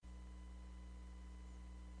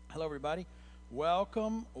Hello, everybody.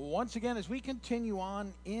 Welcome once again as we continue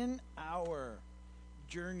on in our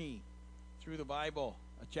journey through the Bible,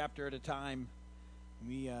 a chapter at a time.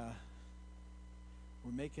 We're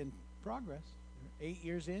making progress. 8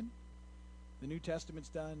 years in, the New Testament's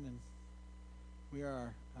done, and we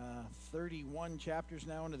are 31 chapters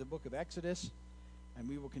now into the book of Exodus, and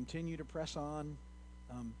we will continue to press on.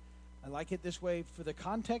 I like it this way for the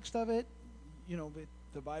context of it. You know,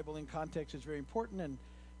 the Bible in context is very important, and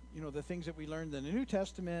you know, the things that we learned in the New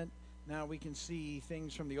Testament, now we can see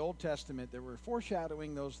things from the Old Testament that were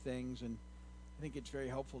foreshadowing those things, and I think it's very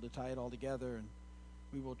helpful to tie it all together, and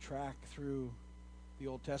we will track through the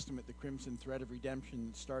Old Testament, the crimson thread of redemption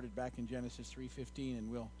that started back in Genesis 3:15,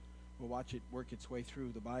 and we'll watch it work its way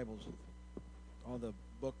through the Bibles, all the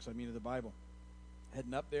books, of the Bible.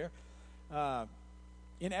 Heading up there.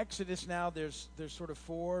 In Exodus now, there's sort of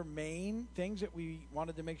four main things that we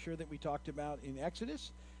wanted to make sure that we talked about in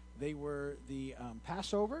Exodus. They were the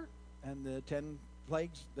Passover and the 10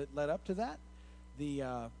 plagues that led up to that, the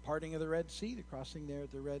parting of the Red Sea, the crossing there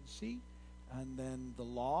at the Red Sea, and then the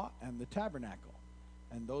law and the tabernacle.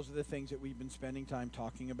 And those are the things that we've been spending time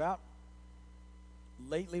talking about.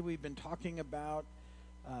 Lately, we've been talking about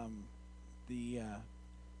the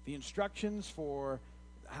instructions for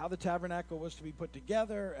how the tabernacle was to be put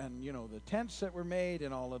together, and you know, the tents that were made,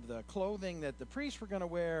 and all of the clothing that the priests were going to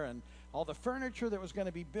wear, and all the furniture that was going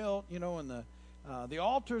to be built, you know, and the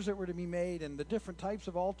altars that were to be made, and the different types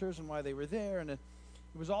of altars and why they were there. And it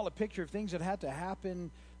was all a picture of things that had to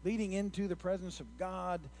happen leading into the presence of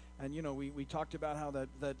God. And you know, we talked about how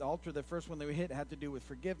that altar, the first one they hit, had to do with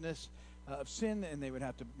forgiveness of sin, and they would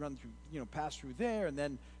have to run through, you know, pass through there. And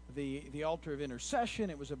then the altar of intercession,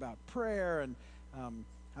 it was about prayer, and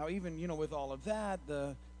how even, you know, with all of that,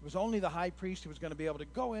 it was only the high priest who was going to be able to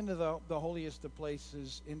go into the holiest of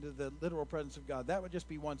places, into the literal presence of God. That would just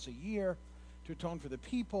be once a year to atone for the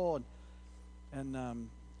people. And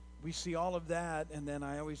we see all of that. And then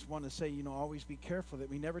I always want to say, you know, always be careful that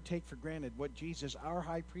we never take for granted what Jesus, our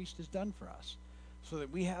high priest, has done for us, so that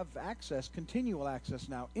we have access, continual access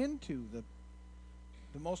now into the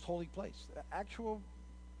most holy place. The actual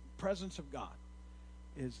presence of God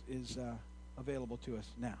is available to us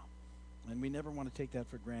now, and we never want to take that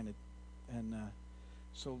for granted. And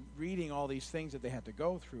so reading all these things that they had to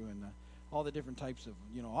go through, and all the different types of,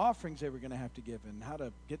 you know, offerings they were going to have to give, and how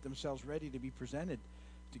to get themselves ready to be presented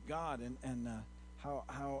to God, and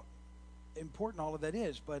how important all of that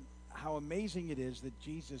is, but how amazing it is that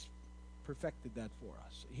Jesus perfected that for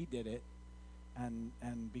us. He did it, and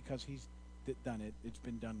because he's done it, it's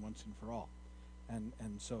been done once and for all, and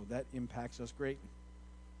so that impacts us greatly.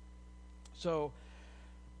 So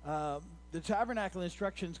the tabernacle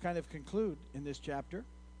instructions kind of conclude in this chapter,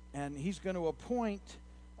 and he's going to appoint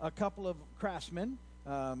a couple of craftsmen.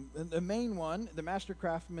 The main one, the master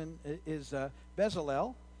craftsman, is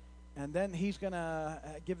Bezalel, and then he's going to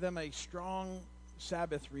give them a strong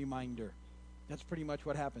Sabbath reminder. That's pretty much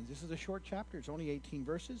what happens. This is a short chapter. It's only 18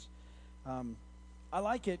 verses. I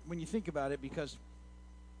like it when you think about it, because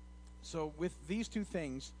so with these two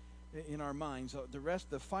things in our minds, the rest,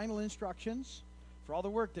 the final instructions for all the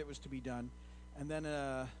work that was to be done, and then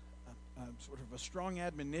a sort of a strong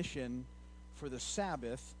admonition for the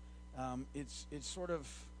Sabbath. It's sort of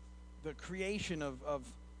the creation of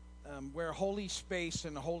where holy space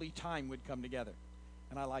and holy time would come together,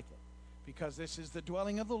 and I like it because this is the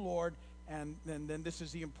dwelling of the Lord, and then this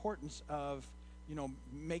is the importance of, you know,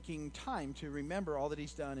 making time to remember all that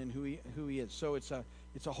He's done and who He is. So it's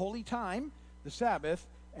a holy time, the Sabbath.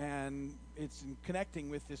 And it's in connecting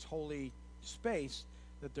with this holy space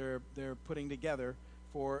that they're putting together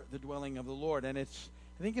for the dwelling of the Lord. And I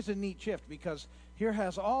think it's a neat shift, because here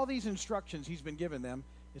has all these instructions He's been giving them.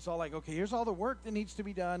 It's all like, okay, here's all the work that needs to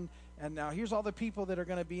be done, and now here's all the people that are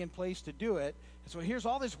going to be in place to do it. And so here's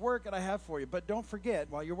all this work that I have for you. But don't forget,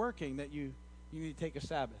 while you're working, that you need to take a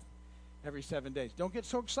Sabbath every 7 days. Don't get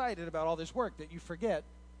so excited about all this work that you forget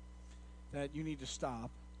that you need to stop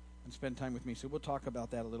and spend time with me. So we'll talk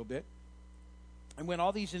about that a little bit. And when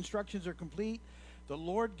all these instructions are complete, the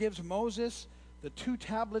Lord gives Moses the 2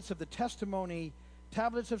 tablets of the testimony,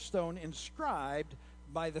 tablets of stone inscribed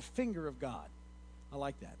by the finger of God. I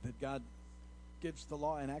like that God gives the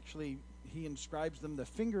law, and actually He inscribes them. The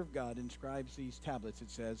finger of God inscribes these tablets,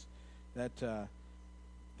 it says, that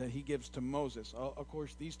He gives to Moses. Of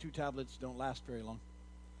course, these 2 tablets don't last very long,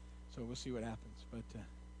 so we'll see what happens. But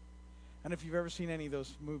and if you've ever seen any of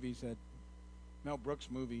those movies, that Mel Brooks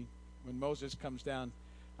movie, when Moses comes down,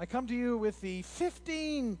 I come to you with the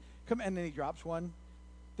 15, and then he drops one,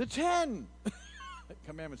 the 10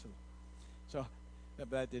 commandments. So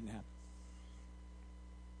that didn't happen.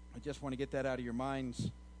 I just want to get that out of your minds.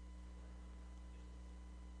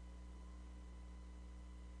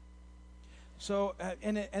 So,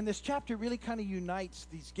 and this chapter really kind of unites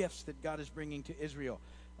these gifts that God is bringing to Israel.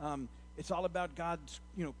 It's all about God's,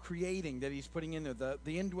 creating that He's putting in there,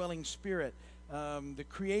 the indwelling spirit, the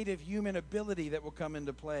creative human ability that will come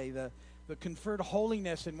into play, the conferred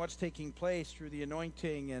holiness in what's taking place through the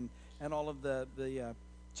anointing and all of the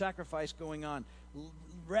sacrifice going on.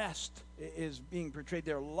 Rest is being portrayed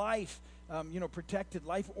there. Life, protected,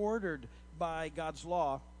 life ordered by God's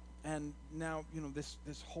law. And now, this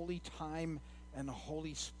holy time and a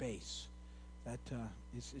holy space that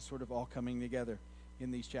is sort of all coming together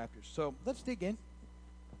in these chapters. So let's dig in.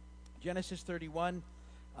 Genesis 31.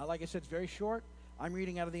 Like I said, it's very short. I'm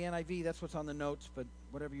reading out of the NIV. That's what's on the notes, but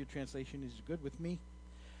whatever your translation is good with me.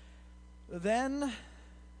 Then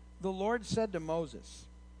the Lord said to Moses,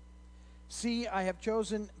 "See, I have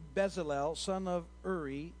chosen Bezalel, son of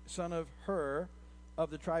Uri, son of Hur,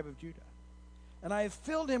 of the tribe of Judah. And I have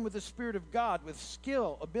filled him with the Spirit of God, with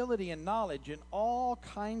skill, ability, and knowledge in all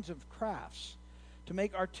kinds of crafts, to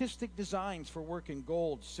make artistic designs for work in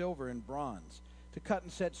gold, silver, and bronze, to cut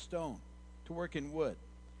and set stone, to work in wood,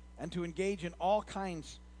 and to engage in all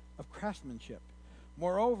kinds of craftsmanship.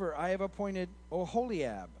 Moreover, I have appointed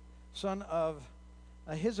Oholiab, son of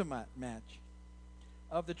Ahisamach,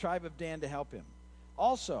 of the tribe of Dan, to help him.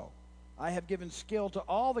 Also, I have given skill to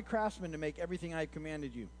all the craftsmen to make everything I have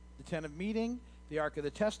commanded you: the tent of meeting, the ark of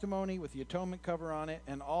the testimony with the atonement cover on it,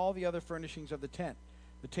 and all the other furnishings of the tent,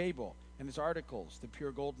 the table and its articles, the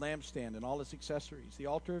pure gold lampstand and all its accessories, the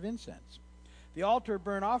altar of incense, the altar of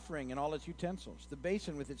burnt offering and all its utensils, the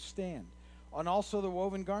basin with its stand, and also the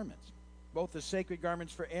woven garments, both the sacred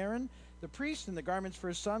garments for Aaron, the priest, and the garments for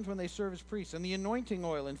his sons when they serve as priests, and the anointing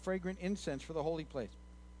oil and fragrant incense for the holy place.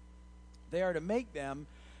 They are to make them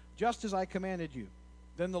just as I commanded you."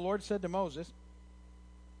 Then the Lord said to Moses,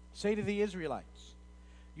 "Say to the Israelites,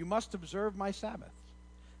 you must observe my Sabbaths.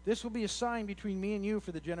 This will be a sign between me and you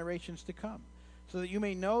for the generations to come, so that you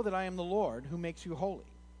may know that I am the Lord who makes you holy.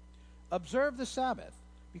 Observe the Sabbath,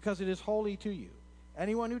 because it is holy to you.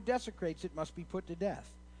 Anyone who desecrates it must be put to death.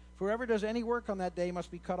 For whoever does any work on that day must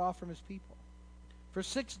be cut off from his people. For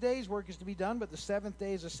 6 days work is to be done, but the seventh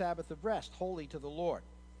day is a Sabbath of rest, holy to the Lord.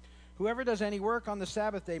 Whoever does any work on the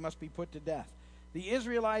Sabbath day must be put to death. The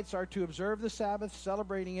Israelites are to observe the Sabbath,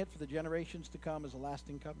 celebrating it for the generations to come as a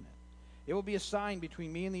lasting covenant. It will be a sign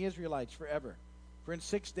between me and the Israelites forever. For in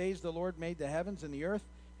 6 days the Lord made the heavens and the earth,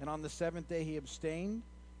 and on the seventh day he abstained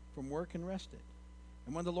from work and rested."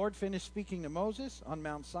 And when the Lord finished speaking to Moses on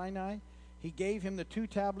Mount Sinai, he gave him the 2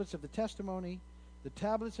 tablets of the testimony, the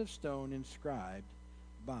tablets of stone inscribed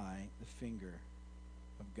by the finger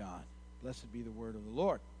of God. Blessed be the word of the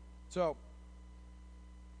Lord. So,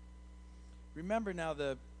 remember now,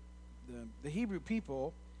 the Hebrew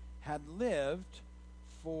people had lived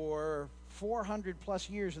for 400 plus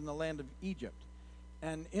years in the land of Egypt.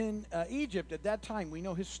 And in Egypt at that time, we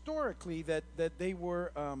know historically that they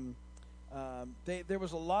were, there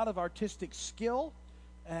was a lot of artistic skill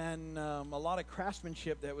and a lot of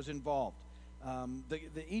craftsmanship that was involved.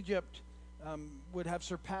 The Egypt would have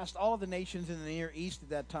surpassed all of the nations in the Near East at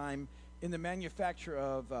that time in the manufacture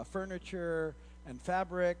of furniture and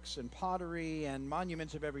fabrics and pottery and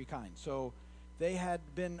monuments of every kind. So they had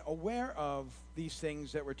been aware of these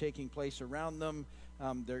things that were taking place around them.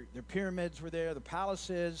 Their pyramids were there, the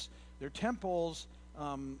palaces, their temples,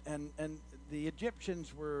 and the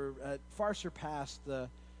Egyptians were far surpassed the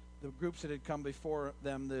groups that had come before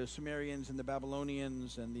them, the Sumerians and the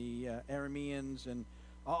Babylonians and the Arameans and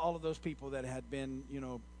all of those people that had been,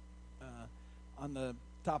 on the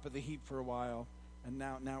top of the heap for a while. And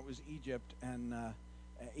now it was Egypt, and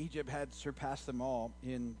Egypt had surpassed them all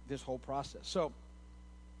in this whole process. So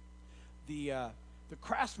the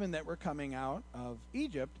craftsmen that were coming out of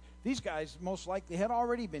Egypt, these guys most likely had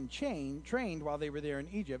already been trained while they were there in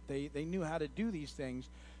Egypt. They knew how to do these things,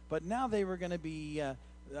 but now they were going to be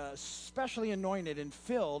specially anointed and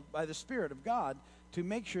filled by the Spirit of God to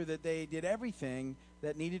make sure that they did everything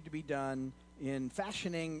that needed to be done in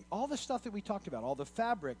fashioning all the stuff that we talked about, all the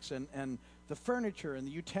fabrics and the furniture and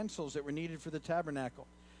the utensils that were needed for the tabernacle.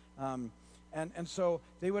 And so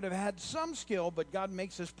they would have had some skill, but God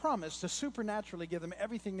makes this promise to supernaturally give them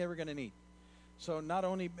everything they were going to need. So not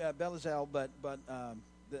only Bezalel, but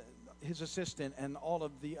his assistant and all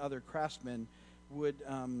of the other craftsmen would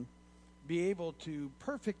be able to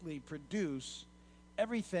perfectly produce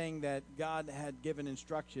everything that God had given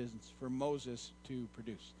instructions for Moses to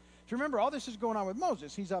produce. So remember, all this is going on with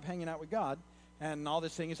Moses. He's up hanging out with God, and all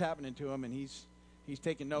this thing is happening to him, and he's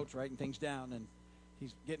taking notes, writing things down, and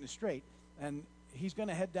he's getting it straight. And he's going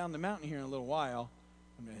to head down the mountain here in a little while.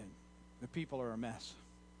 I mean, the people are a mess.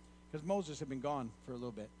 Because Moses had been gone for a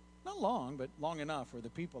little bit. Not long, but long enough where the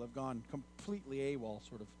people have gone completely AWOL,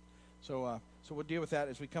 sort of. So we'll deal with that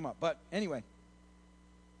as we come up. But anyway,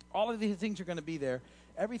 all of these things are going to be there.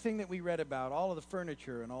 Everything that we read about, all of the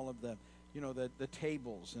furniture and all of the, the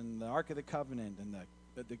tables and the Ark of the Covenant and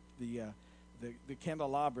the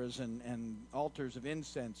candelabras and altars of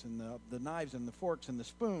incense and the knives and the forks and the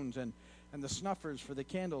spoons and the snuffers for the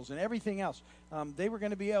candles and everything else. They were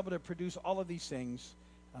going to be able to produce all of these things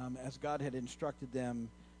as God had instructed them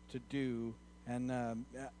to do. And,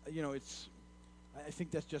 I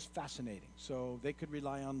think that's just fascinating. So they could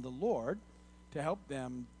rely on the Lord to help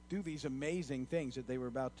them do these amazing things that they were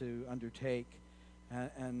about to undertake.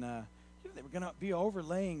 And they were going to be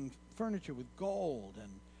overlaying furniture with gold. And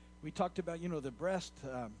we talked about, the breast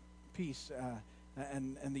piece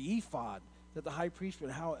and the ephod that the high priest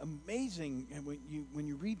would, how amazing, and when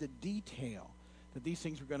you read the detail that these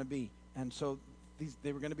things were going to be. And so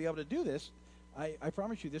they were going to be able to do this. I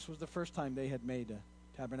promise you, this was the first time they had made a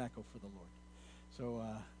tabernacle for the Lord.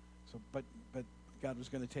 But God was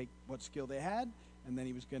going to take what skill they had, and then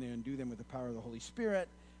he was going to endue them with the power of the Holy Spirit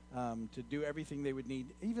to do everything they would need,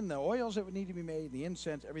 even the oils that would need to be made, the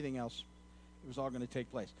incense, everything else. It was all going to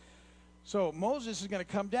take place. So Moses is going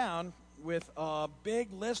to come down with a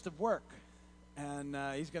big list of work, and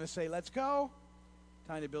he's going to say, let's go.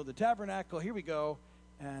 Time to build the tabernacle. Here we go.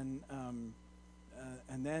 And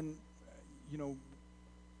then,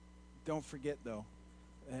 don't forget, though,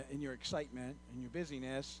 in your excitement, in your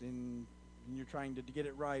busyness, in you're trying to get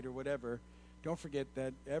it right or whatever, don't forget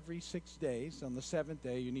that every 6 days, on the seventh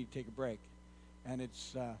day, you need to take a break. And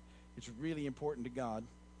it's really important to God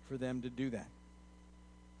for them to do that.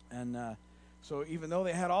 And so even though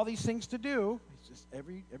they had all these things to do, it's just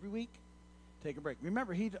every week, take a break.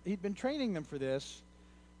 Remember, he'd been training them for this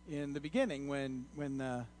in the beginning when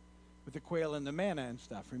with the quail and the manna and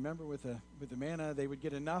stuff. Remember, with the manna, they would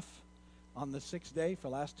get enough on the 6th day for the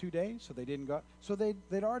last 2 days, so they didn't go. So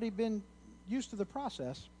they'd already been used to the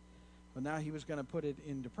process, but now he was going to put it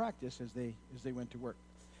into practice as they went to work.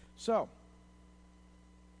 So,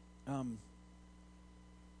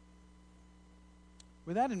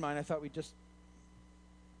 with that in mind, I thought we'd just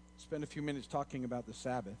spend a few minutes talking about the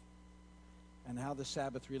Sabbath and how the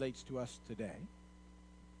Sabbath relates to us today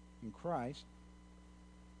in Christ.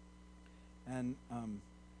 And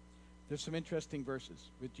there's some interesting verses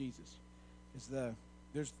with Jesus.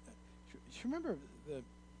 Remember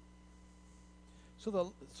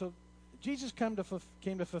so Jesus came to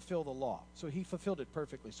fulfill the law. So he fulfilled it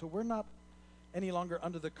perfectly. So we're not any longer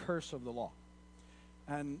under the curse of the law.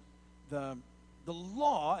 And the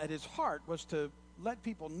law at its heart was to let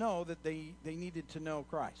people know that they needed to know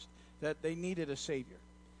Christ, that they needed a Savior.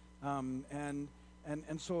 And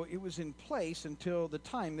so it was in place until the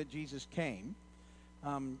time that Jesus came.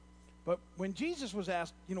 But when Jesus was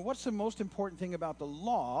asked, what's the most important thing about the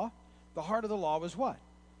law? The heart of the law was what?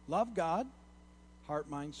 Love God, heart,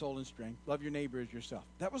 mind, soul, and strength. Love your neighbor as yourself.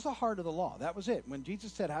 That was the heart of the law. That was it. When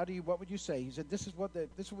Jesus said, what would you say? He said, this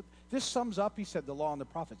sums up, he said, the law and the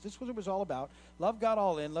prophets. This is what it was all about. Love God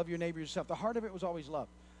all in, love your neighbor as yourself. The heart of it was always love.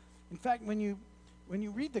 In fact, when you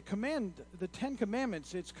read the 10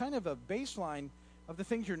 Commandments, it's kind of a baseline of the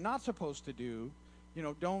things you're not supposed to do.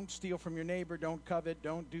 Don't steal from your neighbor, don't covet,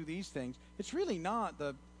 don't do these things. It's really not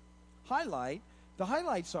the highlight. The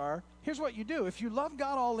highlights are, here's what you do. If you love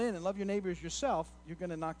God all in and love your neighbor as yourself, you're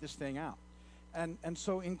going to knock this thing out. And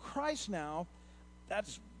so in Christ now,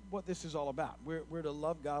 that's what this is all about. We're to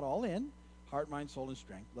love God all in, heart, mind, soul, and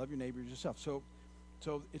strength. Love your neighbor as yourself. So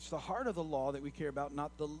it's the heart of the law that we care about,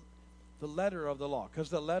 not the letter of the law, because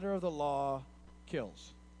the letter of the law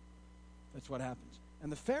kills. That's what happens.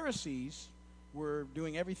 And the Pharisees were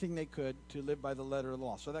doing everything they could to live by the letter of the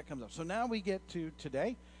law. So that comes up. So now we get to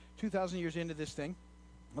today, 2,000 years into this thing.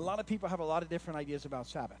 A lot of people have a lot of different ideas about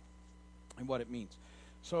Sabbath and what it means.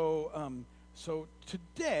 So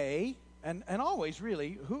today, and always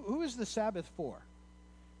really, who is the Sabbath for?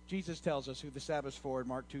 Jesus tells us who the Sabbath's for in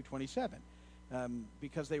Mark 2:27,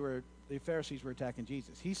 because the Pharisees were attacking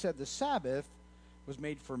Jesus. He said the Sabbath was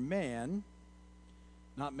made for man,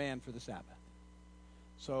 not man for the Sabbath.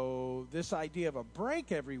 So this idea of a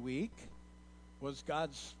break every week was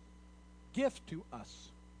God's gift to us.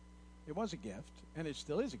 It was a gift, and it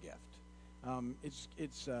still is a gift.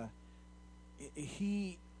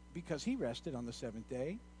 Because he rested on the seventh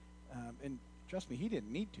day, and trust me, he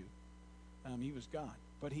didn't need to. He was God.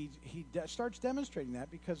 But he starts demonstrating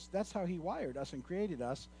that because that's how he wired us and created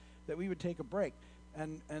us, that we would take a break.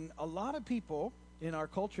 And a lot of people in our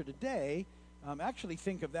culture today actually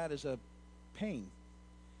think of that as a pain.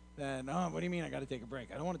 That, oh, what do you mean I got to take a break?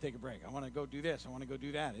 I don't want to take a break. I want to go do this. I want to go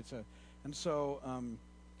do that. And so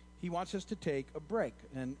he wants us to take a break,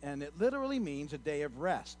 and it literally means a day of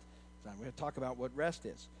rest. So we're going to talk about what rest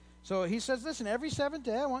is. So he says, listen, every seventh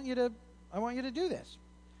day I want you to do this.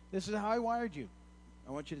 This is how I wired you.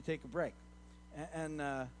 I want you to take a break. And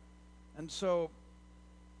so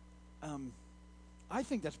I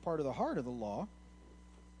think that's part of the heart of the law.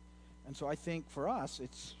 And so I think for us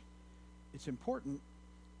it's important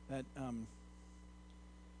that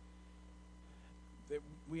that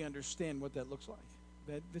we understand what that looks like.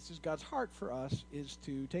 That this is God's heart for us, is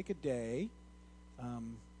to take a day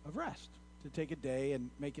of rest, to take a day and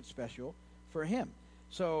make it special for Him.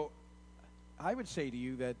 So I would say to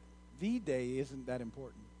you that the day isn't that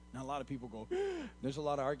important. Now, a lot of people go, there's a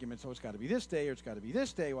lot of arguments, it's got to be this day or it's got to be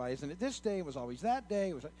this day. Why isn't it this day? It was always that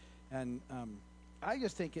day. And I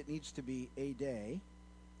just think it needs to be a day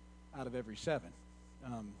out of every 7.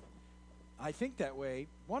 I think that way.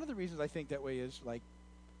 One of the reasons I think that way is, like,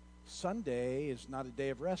 Sunday is not a day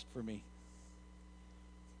of rest for me.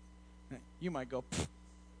 You might go,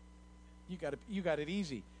 you got it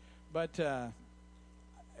easy. But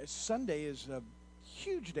Sunday is a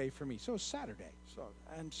huge day for me. So is Saturday.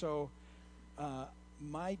 So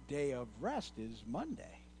my day of rest is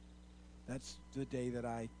Monday. That's the day that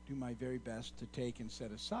I do my very best to take and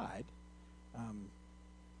set aside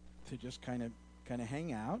to just kind of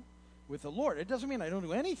hang out with the Lord. It doesn't mean I don't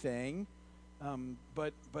do anything,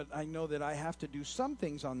 but I know that I have to do some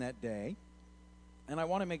things on that day, and I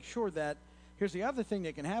want to make sure that. Here's the other thing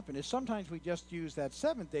that can happen is sometimes we just use that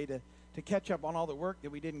 7th day to catch up on all the work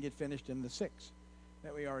that we didn't get finished in the 6th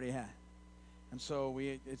that we already had. And so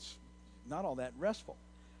it's not all that restful.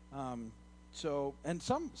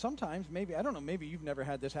 Sometimes, maybe, I don't know, maybe you've never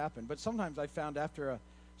had this happen, but sometimes I found after a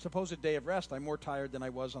supposed day of rest, I'm more tired than I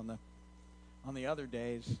was on the other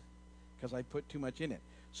days because I put too much in it.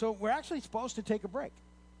 So we're actually supposed to take a break.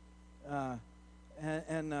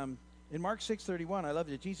 In Mark 6:31, I love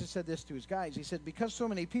it. Jesus said this to his guys. He said, because so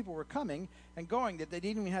many people were coming and going that they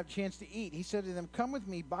didn't even have a chance to eat, he said to them, come with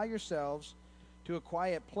me by yourselves to a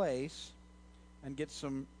quiet place and get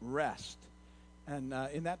some rest. And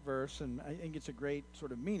in that verse, and I think it's a great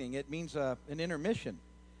sort of meaning, it means an intermission.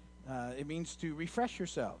 It means to refresh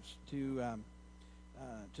yourselves, to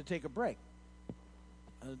take a break.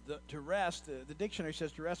 To rest, the dictionary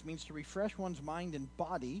says to rest means to refresh one's mind and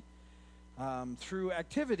body through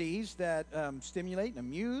activities that stimulate and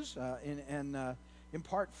amuse and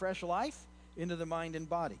impart fresh life into the mind and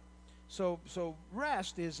body. So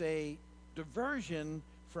rest is a diversion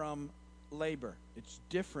from labor. It's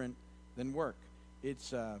different than work.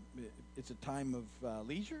 It's a time of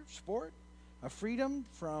leisure, sport, a freedom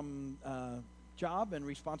from job and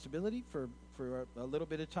responsibility for a little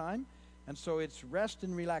bit of time, and so it's rest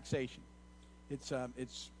and relaxation.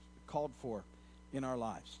 It's called for in our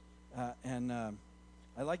lives, and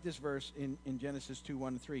I like this verse in Genesis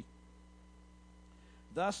 2:1-3.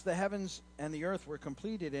 Thus the heavens and the earth were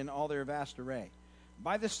completed in all their vast array.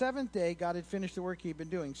 By the 7th day, God had finished the work he had been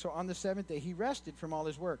doing. So on the 7th day, he rested from all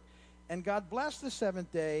his work. And God blessed the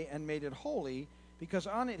 7th day and made it holy, because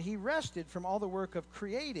on it he rested from all the work of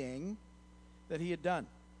creating that he had done.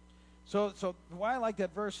 So why I like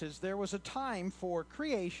that verse is there was a time for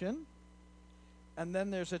creation, and then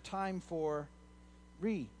there's a time for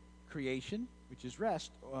recreation, which is rest.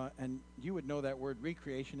 And you would know that word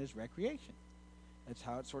recreation is recreation. That's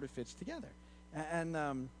how it sort of fits together.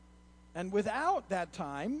 And without that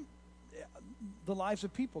time, the lives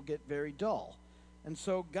of people get very dull. And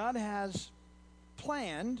so God has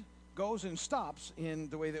planned goes and stops in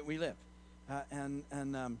the way that we live. And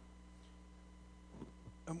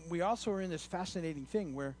we also are in this fascinating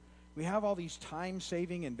thing where we have all these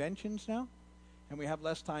time-saving inventions now, and we have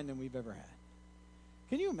less time than we've ever had.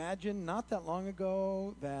 Can you imagine not that long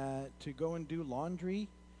ago that to go and do laundry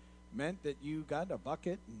meant that you got a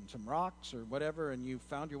bucket and some rocks or whatever, and you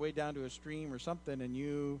found your way down to a stream or something, and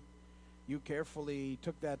you carefully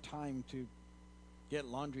took that time to get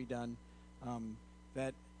laundry done,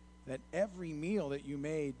 that every meal that you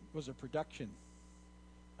made was a production,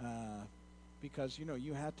 because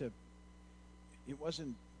you had to, it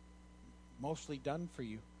wasn't mostly done for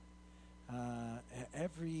you.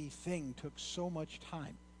 Everything took so much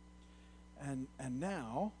time, and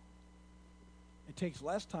now it takes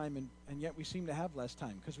less time, and yet we seem to have less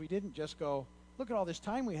time, because we didn't just go, look at all this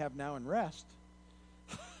time we have now and rest.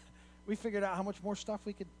 We figured out how much more stuff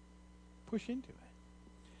we could push into it.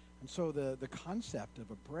 And so the concept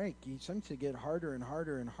of a break seems to get harder and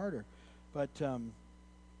harder and harder. But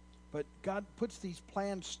God puts these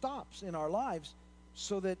planned stops in our lives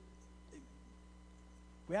so that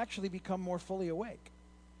we actually become more fully awake.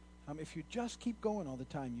 If you just keep going all the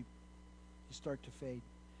time, you start to fade.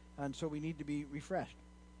 And so we need to be refreshed.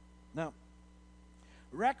 Now,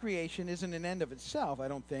 recreation isn't an end of itself, I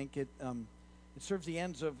don't think. It serves the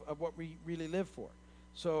ends of what we really live for.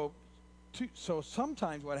 So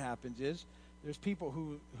sometimes what happens is there's people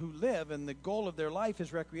who live, and the goal of their life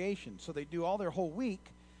is recreation. So they do all their whole week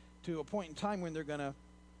to a point in time when they're going to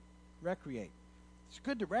recreate. It's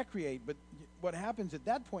good to recreate, but what happens at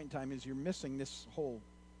that point in time is you're missing this whole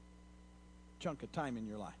chunk of time in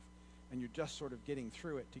your life. And you're just sort of getting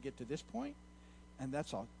through it to get to this point, and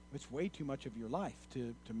that's all. It's way too much of your life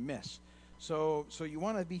to miss. So you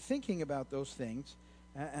want to be thinking about those things,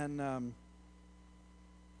 and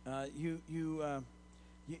you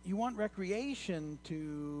want recreation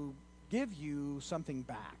to give you something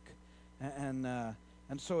back, and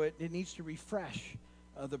so it needs to refresh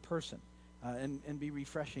the person and be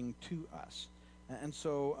refreshing to us, and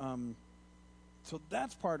so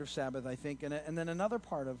that's part of Sabbath, I think, and then another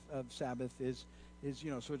part of Sabbath is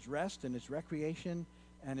so it's rest and it's recreation,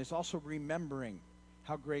 and it's also remembering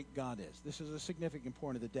how great God is. This is a significant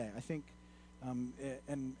point of the day, I think, and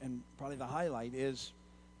probably the highlight is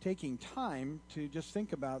taking time to just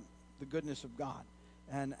think about the goodness of God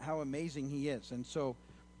and how amazing He is. And so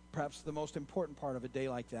perhaps the most important part of a day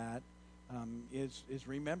like that is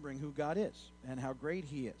remembering who God is and how great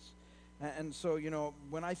He is. And so,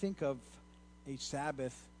 when I think of a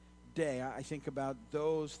Sabbath day, I think about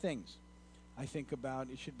those things. I think about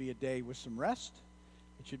it should be a day with some rest,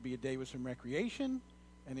 it should be a day with some recreation,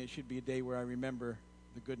 and it should be a day where I remember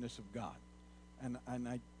the goodness of God. And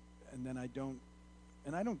I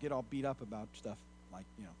don't get all beat up about stuff like,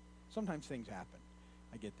 sometimes things happen.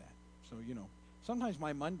 I get that. So, sometimes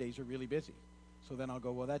my Mondays are really busy. So then I'll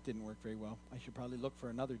go, well, that didn't work very well. I should probably look for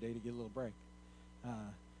another day to get a little break.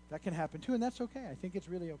 That can happen too, and that's okay. I think it's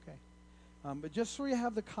really okay. But just so you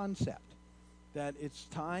have the concept that it's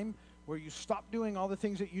time where you stop doing all the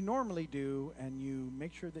things that you normally do, and you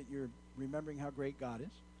make sure that you're remembering how great God is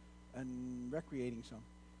and recreating some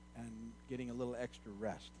and getting a little extra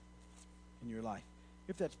rest in your life,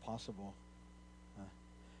 if that's possible.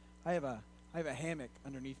 I have a hammock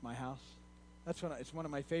underneath my house. It's one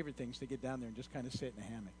of my favorite things to get down there and just kind of sit in a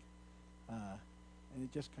hammock, and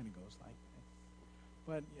it just kind of goes like that.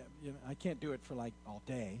 But I can't do it for like all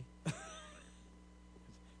day.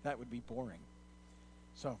 That would be boring.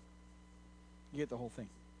 So you get the whole thing.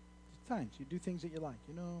 Sometimes you do things that you like,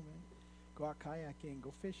 go out kayaking,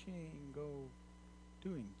 go fishing, go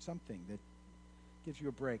doing something that gives you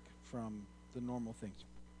a break from the normal things.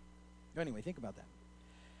 Anyway, think about that.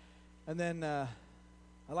 And then I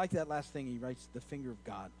like that last thing. He writes, the finger of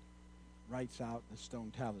God writes out the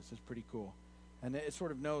stone tablets. It's pretty cool. And it sort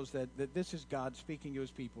of knows that this is God speaking to His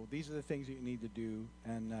people. These are the things that you need to do,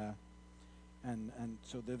 and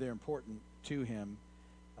so they're important to Him.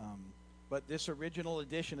 But this original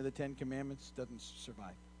edition of the Ten Commandments doesn't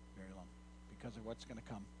survive very long because of what's going to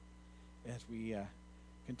come as we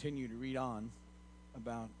continue to read on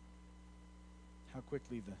about how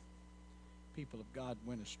quickly the people of God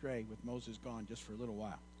went astray with Moses gone just for a little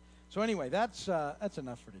while. So anyway, that's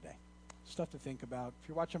enough for today. Stuff to think about. If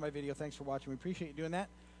you're watching my video, thanks for watching. We appreciate you doing that.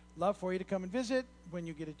 Love for you to come and visit when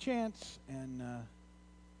you get a chance, and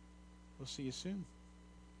we'll see you soon.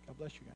 God bless you guys.